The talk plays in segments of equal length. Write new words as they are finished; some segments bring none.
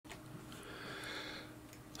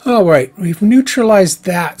All right, we've neutralized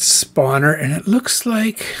that spawner, and it looks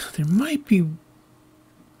like there might be,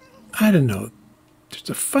 I don't know, there's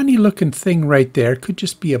a funny looking thing right there. It could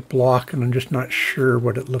just be a block, and I'm just not sure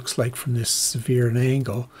what it looks like from this severe an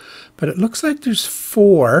angle. But it looks like there's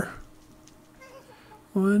 4.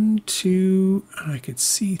 1, 2, I could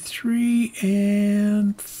see 3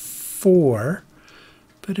 and 4.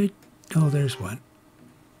 But oh, there's one.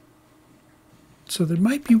 So there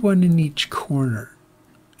might be one in each corner.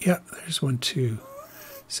 Yeah, there's one too.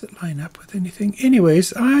 Does it line up with anything?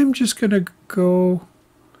 Anyways, I'm just going to go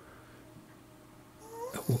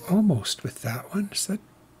almost with that one. Is that?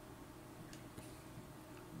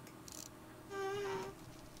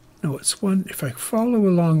 No, it's one. If I follow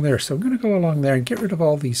along there, so I'm going to go along there and get rid of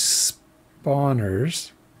all these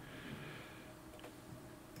spawners.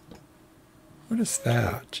 What is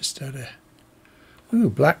that? Just out of... Ooh,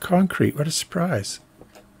 black concrete. What a surprise.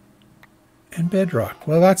 And bedrock.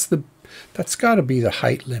 Well, that's got to be the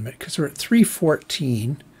height limit because we're at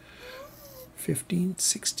 314. 15,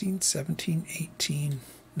 16, 17, 18,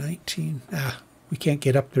 19. We can't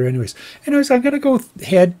get up there anyways. Anyways, I'm going to go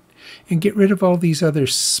ahead and get rid of all these other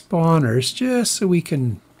spawners just so we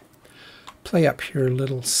can play up here a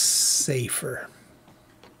little safer.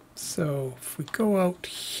 So if we go out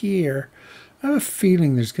here, I have a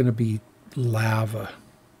feeling there's going to be lava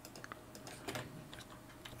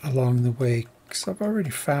along the way because I've already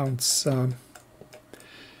found some.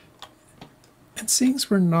 And seeing as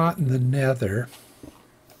we're not in the nether,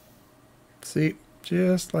 see,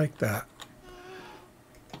 just like that.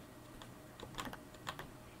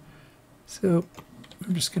 So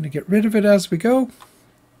I'm just going to get rid of it as we go.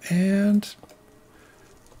 And,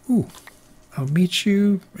 ooh, I'll meet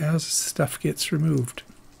you as stuff gets removed.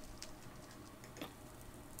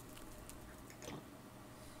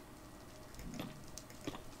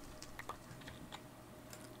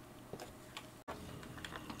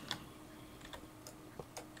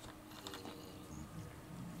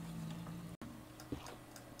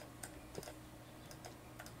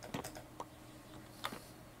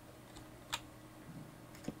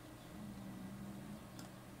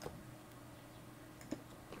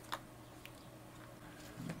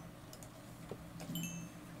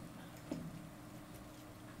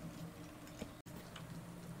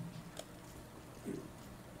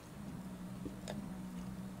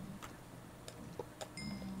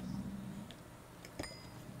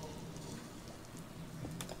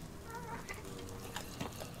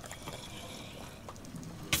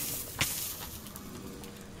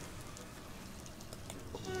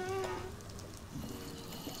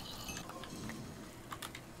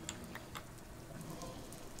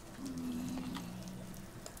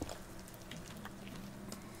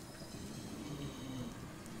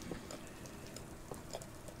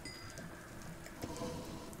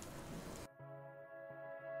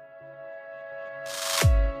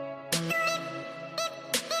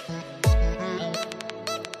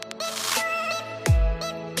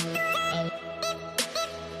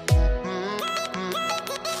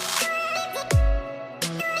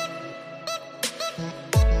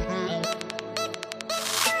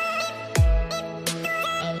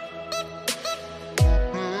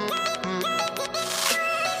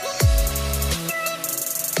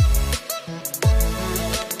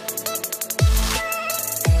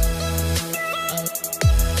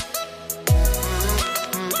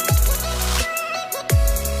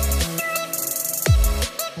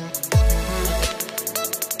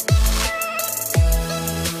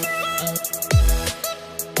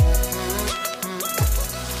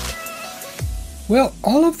 Well,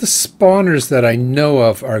 all of the spawners that I know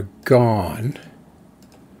of are gone.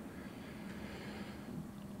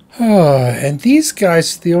 And these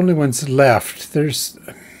guys are the only ones left.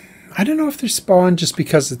 I don't know if they're spawned just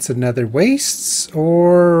because it's another wastes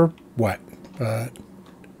or what, but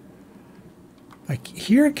I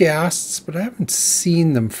hear ghasts, but I haven't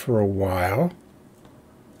seen them for a while.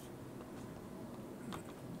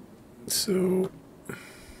 So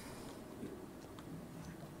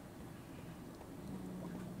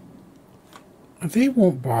they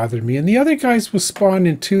won't bother me. And the other guys will spawn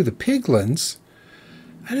into the piglins.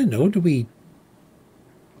 I don't know, do we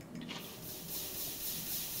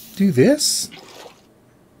do this?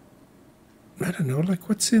 I don't know, like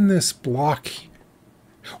what's in this block?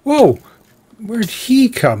 Whoa! Where'd he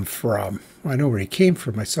come from? I know where he came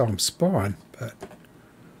from. I saw him spawn, but...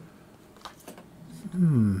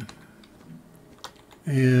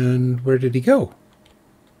 And where did he go?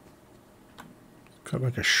 Got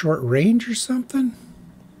like a short range or something?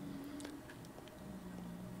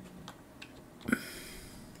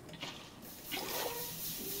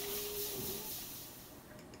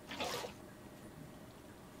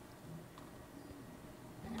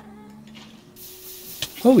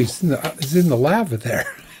 Oh, he's in the lava there.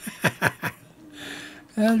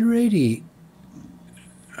 Alrighty.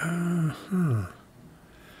 I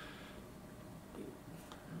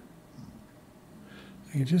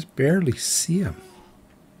can just barely see him.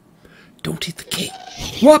 Don't eat the cake.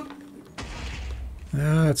 What?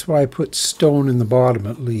 That's why I put stone in the bottom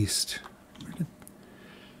at least.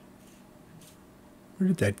 Where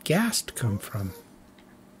did that ghast come from?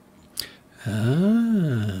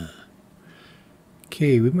 Ah.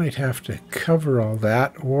 Okay, we might have to cover all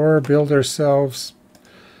that or build ourselves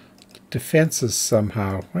defenses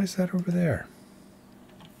somehow. Why is that over there?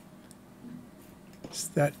 Is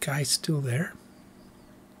that guy still there?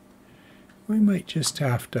 We might just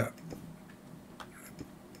have to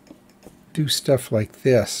do stuff like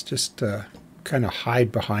this, just to kind of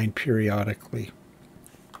hide behind periodically.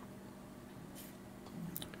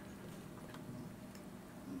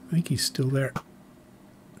 I think he's still there.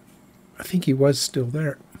 I think he was still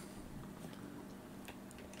there.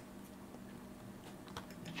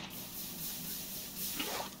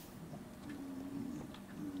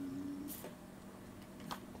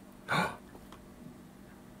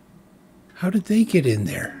 How did they get in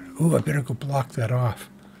there? Oh, I better go block that off.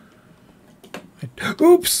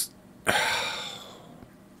 Oops!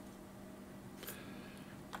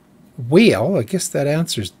 Well, I guess that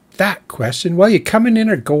answers that question. Well, you coming in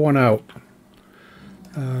or going out?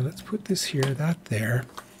 Let's put this here, that there.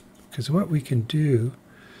 Because what we can do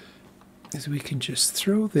is we can just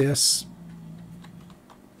throw this.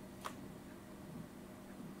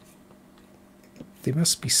 They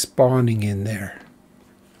must be spawning in there.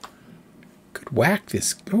 Could whack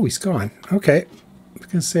this. Oh, he's gone. Okay. I was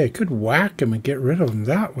going to say, I could whack him and get rid of him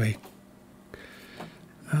that way.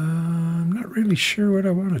 I'm not really sure what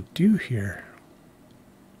I want to do here.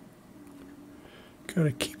 Got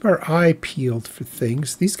to keep our eye peeled for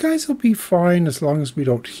things. These guys will be fine as long as we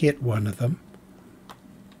don't hit one of them.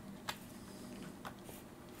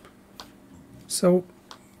 So,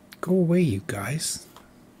 go away, you guys.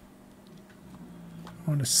 I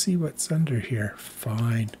want to see what's under here.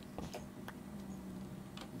 Fine.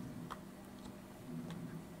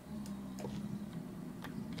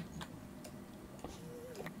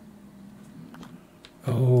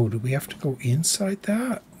 Oh, do we have to go inside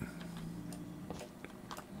that?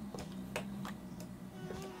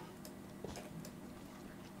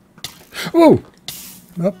 Oh!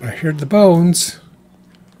 Oh, I heard the bones.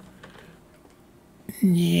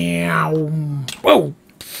 Meow. Whoa!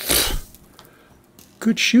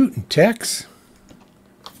 Good shooting, Tex.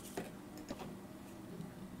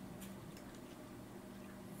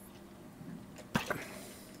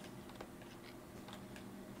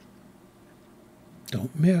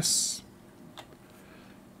 Don't miss.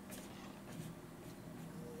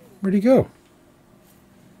 Where'd he go?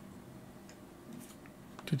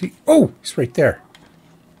 Did he? Oh, he's right there.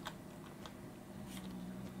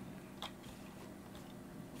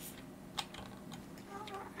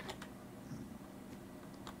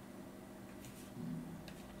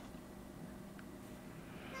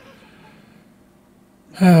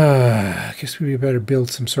 I guess we better build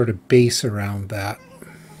some sort of base around that.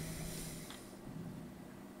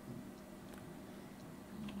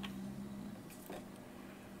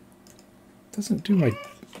 Doesn't do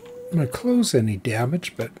my clothes any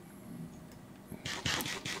damage, but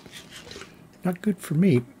not good for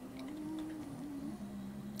me.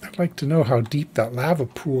 I'd like to know how deep that lava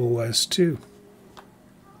pool was, too.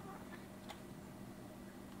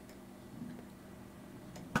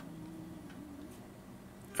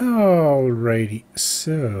 Alrighty,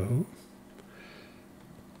 so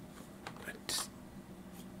I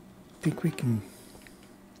think we can.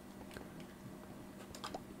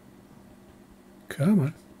 Come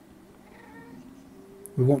on.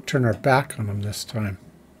 We won't turn our back on them this time.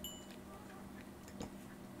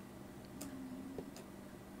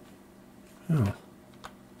 Oh.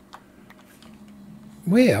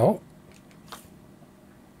 Well,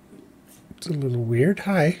 it's a little weird.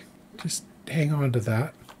 Hi. Just hang on to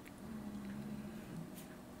that.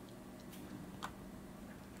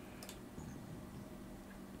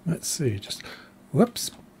 Let's see. Just,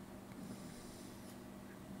 whoops.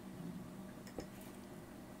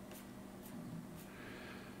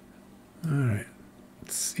 All right.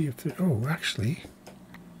 Let's see if there. Oh, actually.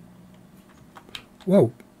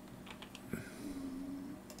 Whoa.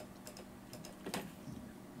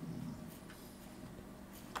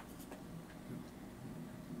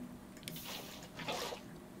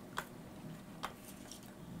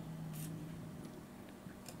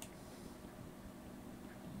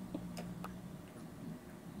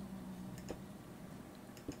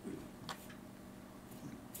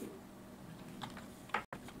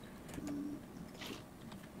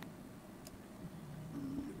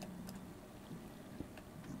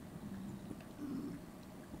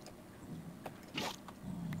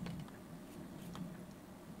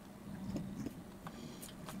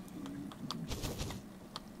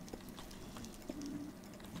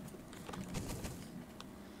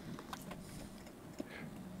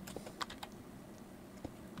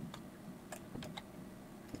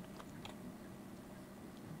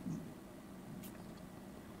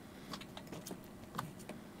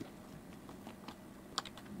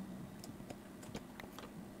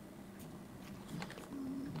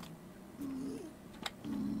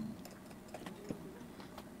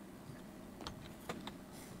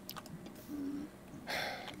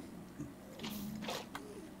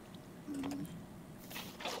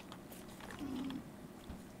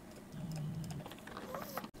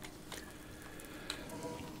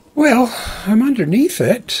 Well, I'm underneath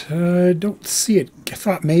it. Don't see it. I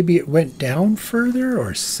thought maybe it went down further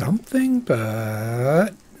or something,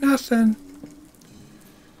 but nothing.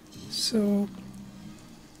 So,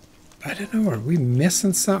 I don't know. Are we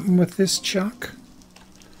missing something with this chunk?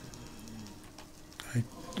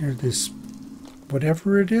 Or this,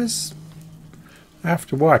 whatever it is? I have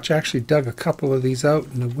to watch. I actually dug a couple of these out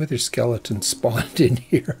and the wither skeleton spawned in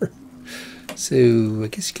here. So, I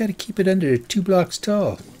guess you got to keep it under 2 blocks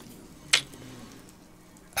tall.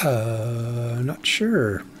 Not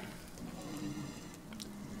sure.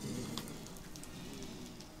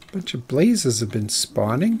 Bunch of blazes have been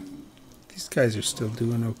spawning. These guys are still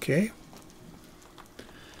doing okay.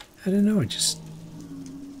 I don't know, I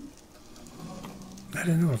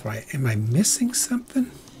don't know if am I missing something?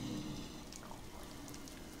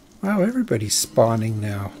 Wow, everybody's spawning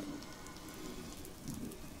now.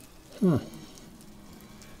 Huh.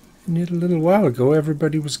 And yet a little while ago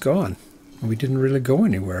everybody was gone. We didn't really go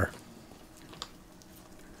anywhere.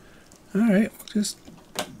 Alright, we'll just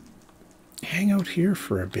hang out here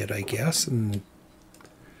for a bit, I guess, and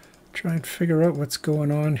try and figure out what's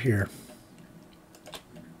going on here.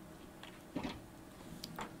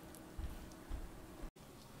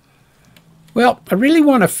 Well, I really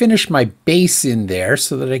want to finish my base in there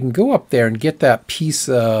so that I can go up there and get that piece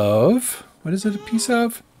of... What is it a piece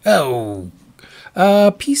of? Oh,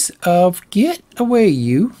 a piece of... Get away,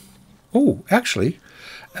 you. Oh, actually,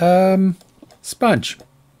 sponge.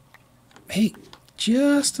 Hey,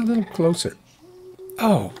 just a little closer.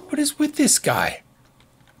 Oh, what is with this guy?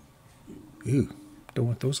 Ooh, don't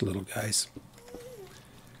want those little guys.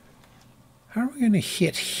 How are we going to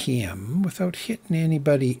hit him without hitting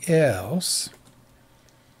anybody else?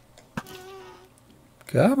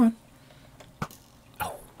 Come on.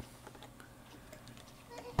 Oh.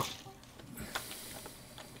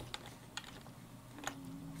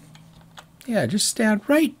 Yeah, just stand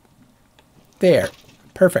right there.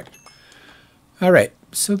 Perfect. All right.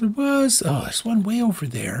 So there was... Oh, there's one way over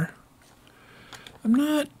there. I'm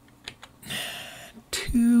not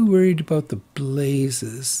too worried about the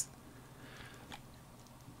blazes.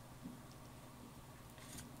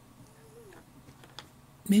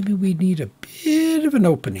 Maybe we need a bit of an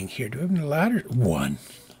opening here. Do we have a ladder? One.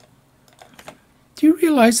 Do you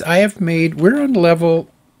realize I have made... We're on level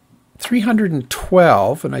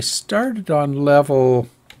 312, and I started on level...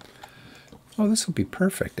 Oh, this will be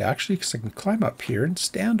perfect, actually, because I can climb up here and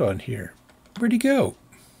stand on here. Where'd he go?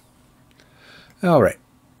 All right.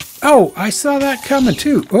 Oh, I saw that coming,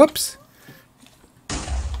 too. Oops.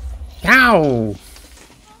 Ow!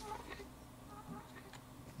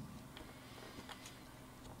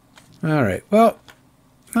 All right. Well,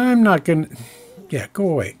 I'm not going to... Yeah, go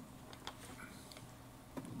away.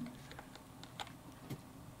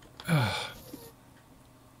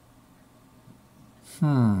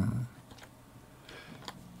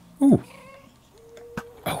 Ooh.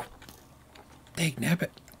 Oh. Dang nabbit.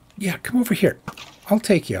 Yeah, come over here. I'll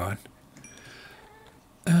take you on.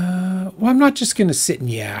 Well, I'm not just going to sit and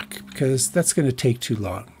yak, because that's going to take too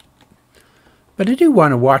long. But I do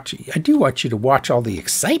want to watch... I do want you to watch all the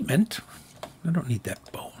excitement. I don't need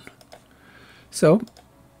that bone. So,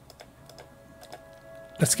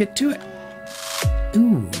 let's get to it.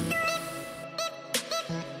 Ooh.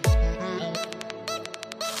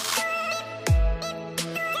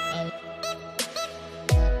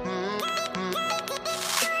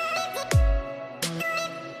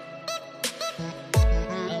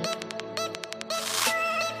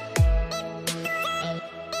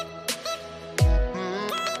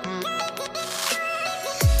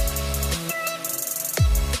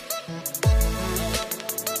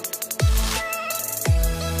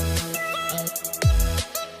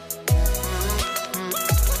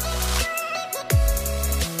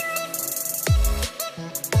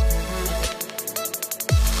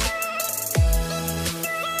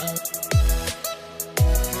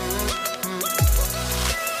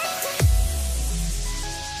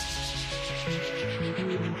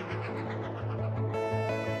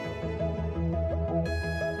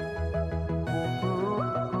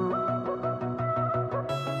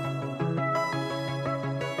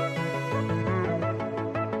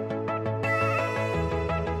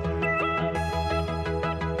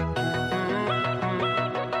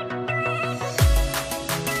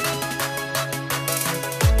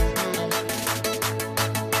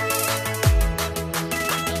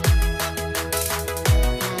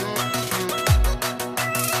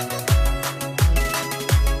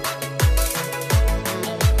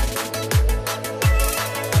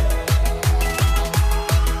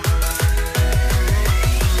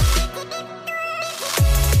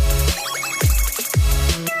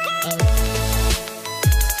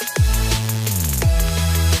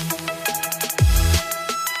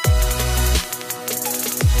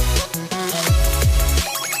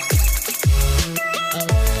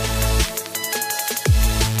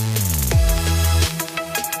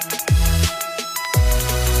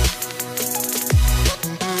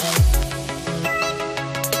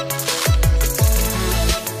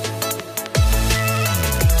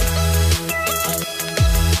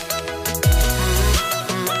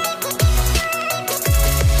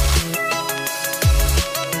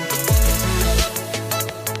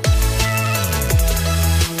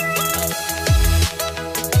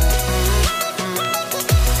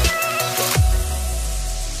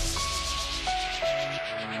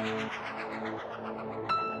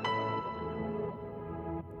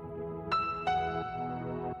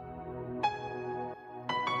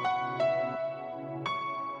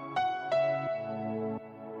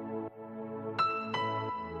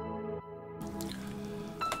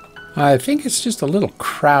 I think it's just a little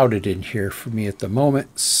crowded in here for me at the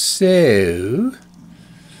moment, so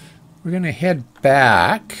we're going to head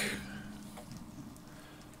back,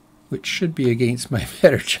 which should be against my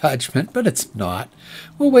better judgment, but it's not.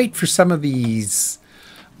 We'll wait for some of these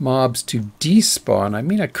mobs to despawn. I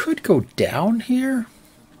mean, I could go down here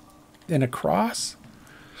and across.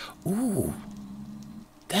 Ooh,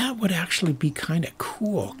 that would actually be kind of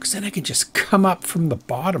cool, because then I could just come up from the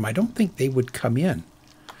bottom. I don't think they would come in.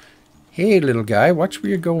 Hey, little guy, watch where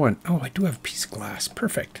you're going. Oh, I do have a piece of glass.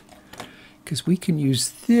 Perfect. Because we can use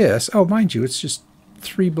this. Oh, mind you, it's just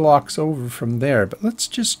 3 blocks over from there. But let's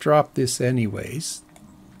just drop this anyways.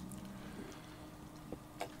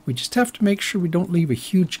 We just have to make sure we don't leave a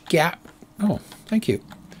huge gap. Oh, thank you.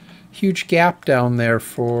 Huge gap down there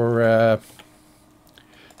for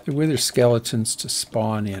the wither skeletons to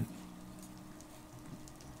spawn in.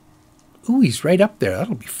 Ooh, he's right up there.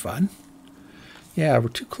 That'll be fun. Yeah, we're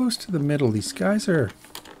too close to the middle. These guys are...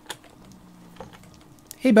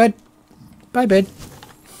 Hey, bud. Bye, bud.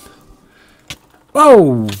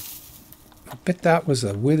 Whoa! I bet that was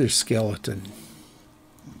a wither skeleton.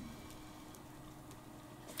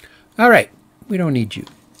 All right. We don't need you.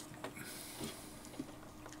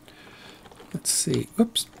 Let's see.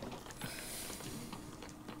 Oops.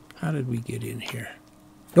 How did we get in here?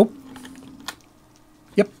 Nope.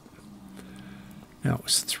 Yep. Now, it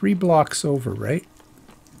was 3 blocks over, right?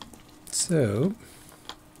 So,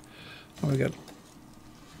 we got...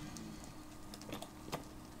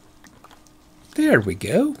 There we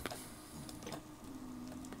go.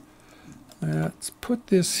 Let's put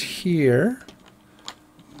this here.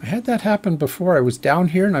 I had that happen before. I was down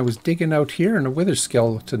here and I was digging out here and a wither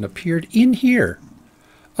skeleton appeared in here.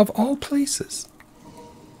 Of all places.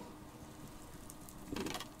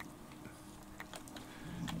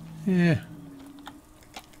 Yeah.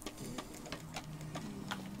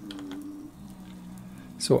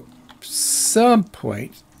 So, at some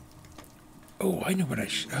point... Oh, I know what I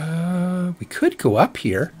should... we could go up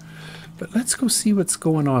here, but let's go see what's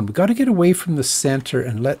going on. We've got to get away from the center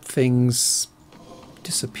and let things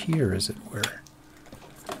disappear, as it were.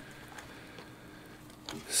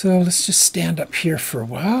 So let's just stand up here for a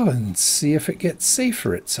while and see if it gets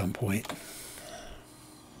safer at some point.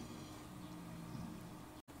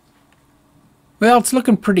 Well, it's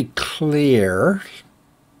looking pretty clear.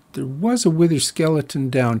 There was a wither skeleton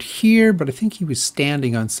down here, but I think he was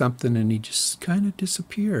standing on something and he just kind of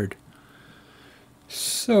disappeared.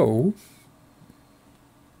 So,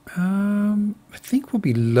 I think we'll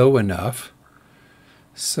be low enough.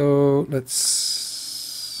 So let's...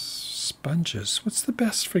 Sponges. What's the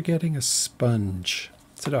best for getting a sponge?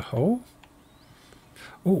 Is it a hoe?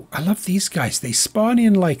 Oh, I love these guys. They spawn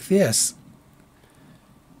in like this.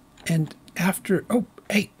 And after... Oh,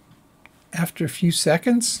 hey! After a few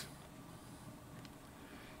seconds,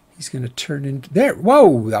 he's going to turn into... There!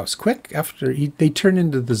 Whoa! That was quick. After they turn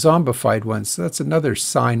into the zombified ones. So that's another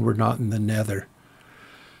sign we're not in the nether.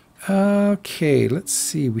 Okay, let's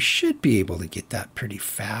see. We should be able to get that pretty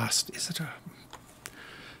fast. Is it a...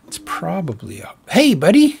 It's probably a... Hey,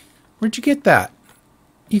 buddy! Where'd you get that?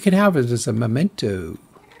 You can have it as a memento.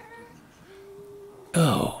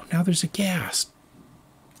 Oh, now there's a ghast.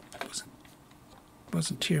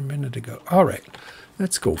 Wasn't here a minute ago. All right,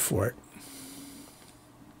 let's go for it.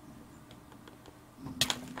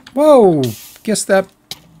 Whoa! Guess that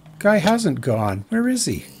guy hasn't gone. Where is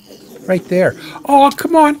he? Right there. Oh,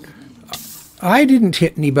 come on! I didn't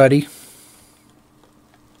hit anybody.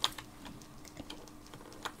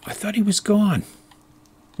 I thought he was gone.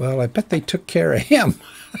 Well, I bet they took care of him.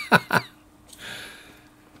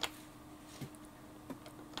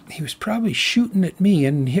 He was probably shooting at me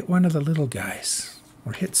and hit one of the little guys.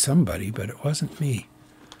 Or hit somebody, but it wasn't me.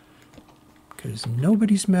 Because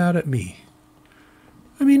nobody's mad at me.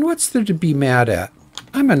 I mean, what's there to be mad at?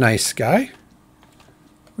 I'm a nice guy.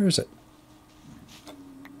 Where is it?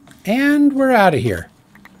 And we're out of here.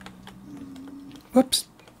 Whoops.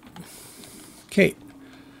 Okay.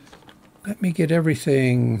 Let me get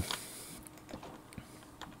everything...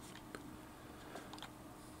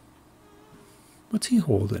 What's he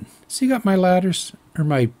holding? Has he got my ladders? Or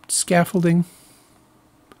my scaffolding?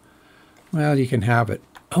 Well, you can have it.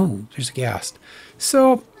 Oh, there's a ghast.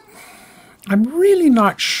 So, I'm really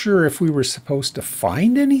not sure if we were supposed to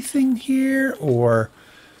find anything here, or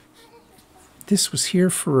this was here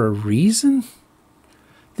for a reason?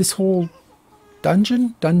 This whole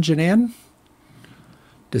dungeon? Dungeon N?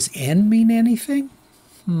 Does N mean anything?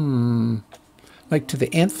 Like to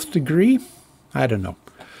the nth degree? I don't know.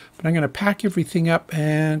 But I'm going to pack everything up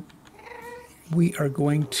and we are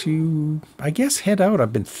going to, I guess, head out.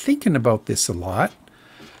 I've been thinking about this a lot.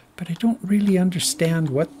 But I don't really understand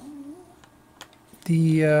what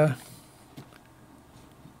the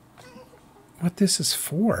what this is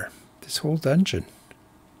for, this whole dungeon.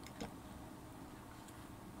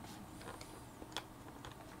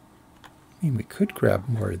 I mean, we could grab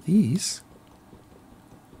more of these.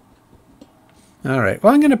 All right,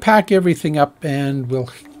 well, I'm going to pack everything up and we'll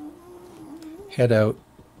head out.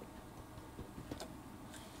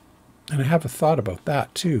 And I have a thought about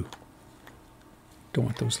that, too. Don't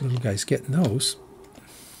want those little guys getting those.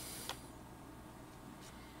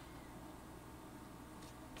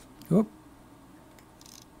 Whoop.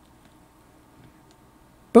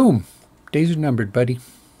 Boom. Days are numbered, buddy.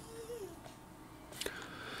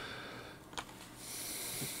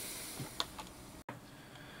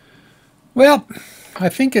 Well, I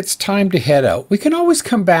think it's time to head out. We can always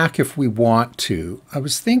come back if we want to. I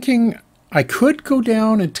was thinking I could go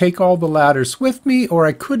down and take all the ladders with me, or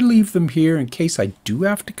I could leave them here in case I do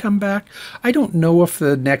have to come back. I don't know if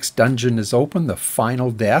the next dungeon is open, the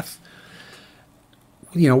final death.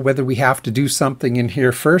 You know, whether we have to do something in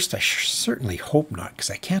here first. I certainly hope not, because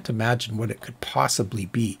I can't imagine what it could possibly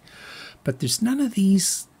be. But there's none of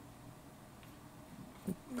these...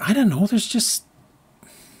 I don't know, there's just...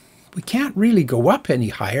 We can't really go up any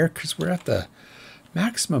higher because we're at the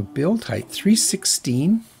maximum build height,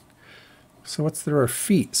 316. So what's there our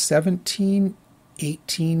feet? 17,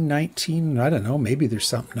 18, 19, I don't know, maybe there's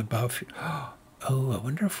something above here. Oh, I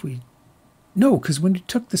wonder if we... No, because when you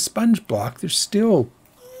took the sponge block, there's still...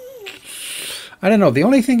 I don't know, the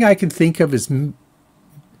only thing I can think of is... No,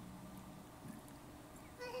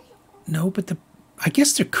 but the... I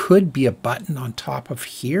guess there could be a button on top of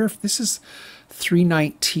here. If this is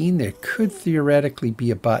 319, there could theoretically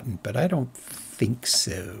be a button, but I don't think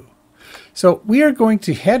so. So we are going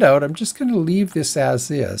to head out. I'm just going to leave this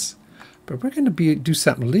as is, but we're going to do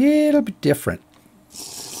something a little bit different.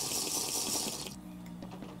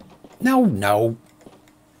 No.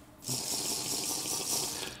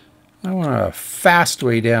 I want a fast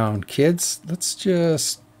way down, kids. Let's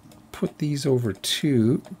just put these over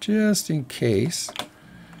two, just in case.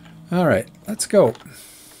 All right, let's go.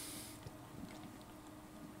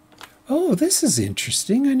 Oh, this is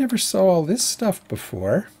interesting. I never saw all this stuff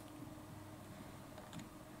before.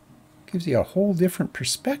 Gives you a whole different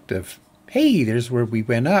perspective. Hey, there's where we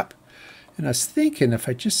went up. And I was thinking if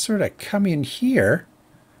I just sort of come in here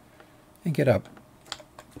and get a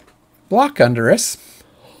block under us,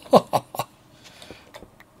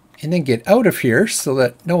 and then get out of here so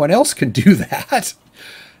that no one else can do that.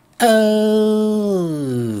 Oh,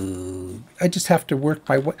 I just have to work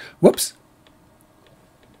my way. Whoops.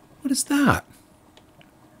 What is that?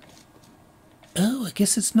 Oh, I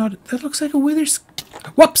guess it's not. That looks like a wither.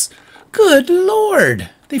 Whoops. Good Lord.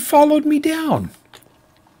 They followed me down.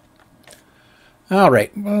 All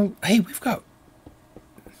right. Well, hey, we've got...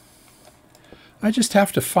 I just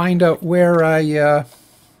have to find out where I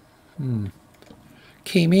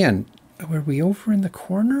came in. Were we over in the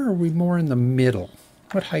corner or are we more in the middle?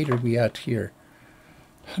 What height are we at here?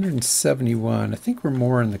 171. I think we're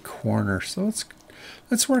more in the corner. So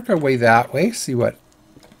let's work our way that way, see what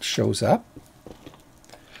shows up.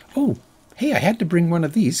 Oh, hey, I had to bring one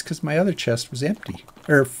of these because my other chest was empty,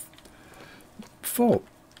 or full.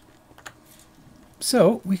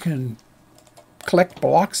 So we can collect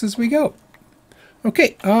blocks as we go.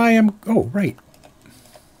 Okay, oh, right.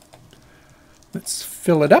 Let's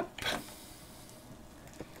fill it up.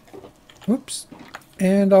 Whoops.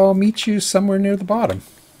 And I'll meet you somewhere near the bottom.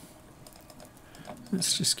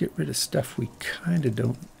 Let's just get rid of stuff we kind of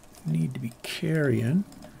don't need to be carrying.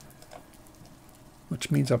 Which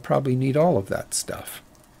means I'll probably need all of that stuff.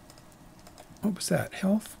 What was that?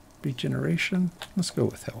 Health? Regeneration? Let's go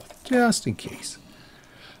with health, just in case.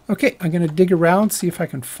 Okay, I'm going to dig around, see if I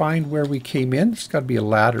can find where we came in. There's got to be a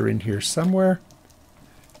ladder in here somewhere.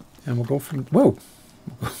 And we'll go from... Whoa!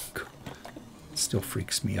 It still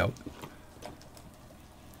freaks me out.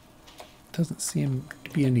 Doesn't seem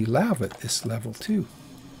to be any lava at this level, too.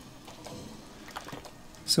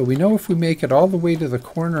 So we know if we make it all the way to the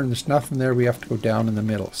corner and there's nothing there, we have to go down in the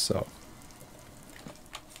middle, so...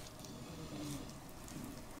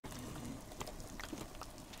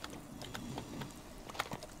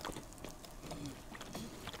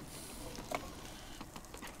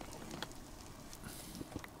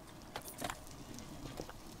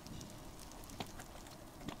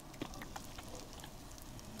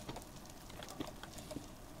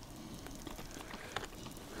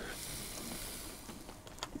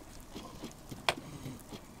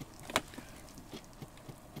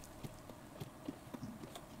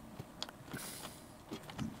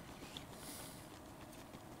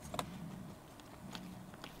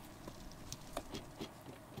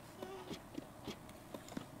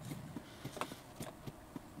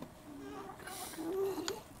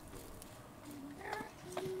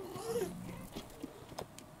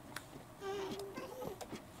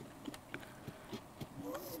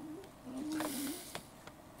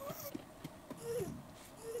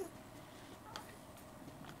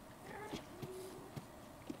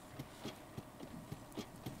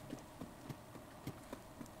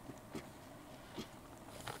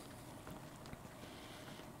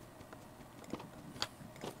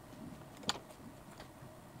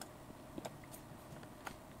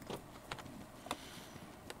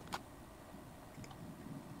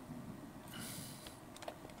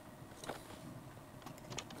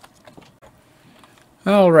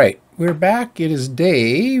 All right, we're back. It is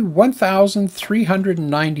day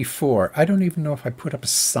 1394. I don't even know if I put up a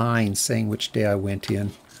sign saying which day I went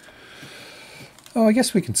in. Oh, I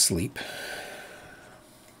guess we can sleep.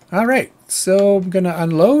 All right, so I'm going to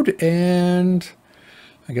unload, and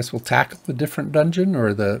I guess we'll tackle the different dungeon,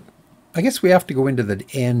 or the... I guess we have to go into the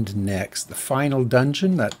end next. The final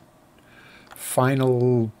dungeon, that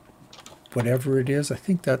final whatever it is. I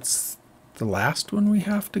think that's the last one we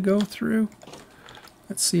have to go through.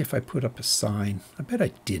 Let's see if I put up a sign. I bet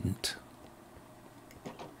I didn't.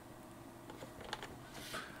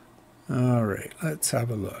 All right, let's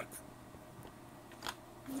have a look.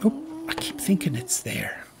 Oh, I keep thinking it's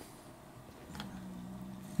there.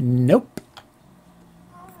 Nope.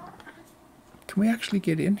 Can we actually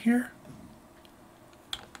get in here?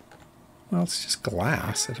 Well, it's just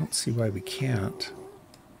glass. I don't see why we can't.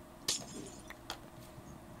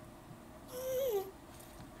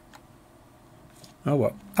 Oh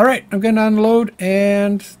well. All right, I'm going to unload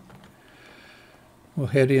and we'll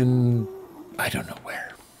head in, I don't know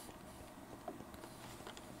where.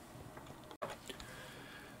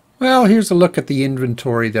 Well, here's a look at the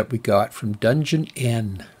inventory that we got from Dungeon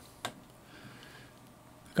N.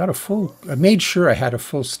 I made sure I had a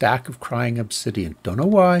full stack of crying obsidian. Don't know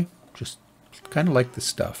why, just kind of like the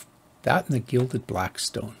stuff. That and the gilded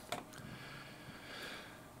blackstone.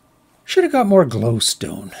 Should have got more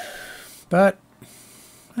glowstone, but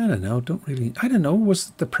I don't know, I don't know, was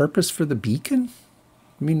it the purpose for the beacon?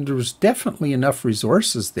 I mean, there was definitely enough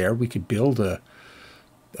resources there. We could build a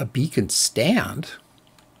beacon stand,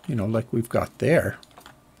 you know, like we've got there.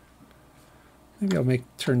 Maybe I'll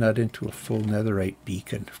turn that into a full netherite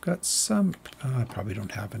beacon. I've got some, I probably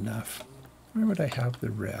don't have enough. Where would I have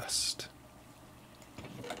the rest?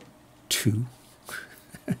 2.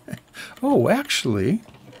 Oh, actually,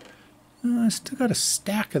 I still got a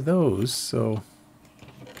stack of those, so...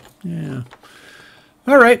 yeah.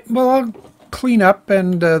 All right. Well, I'll clean up,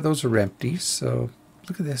 and those are empty. So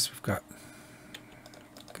look at this. We've got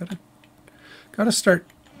to start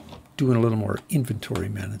doing a little more inventory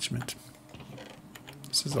management.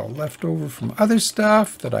 This is all left over from other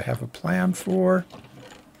stuff that I have a plan for.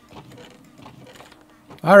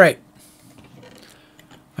 All right.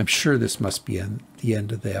 I'm sure this must be the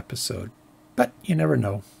end of the episode, but you never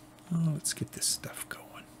know. Oh, let's get this stuff going.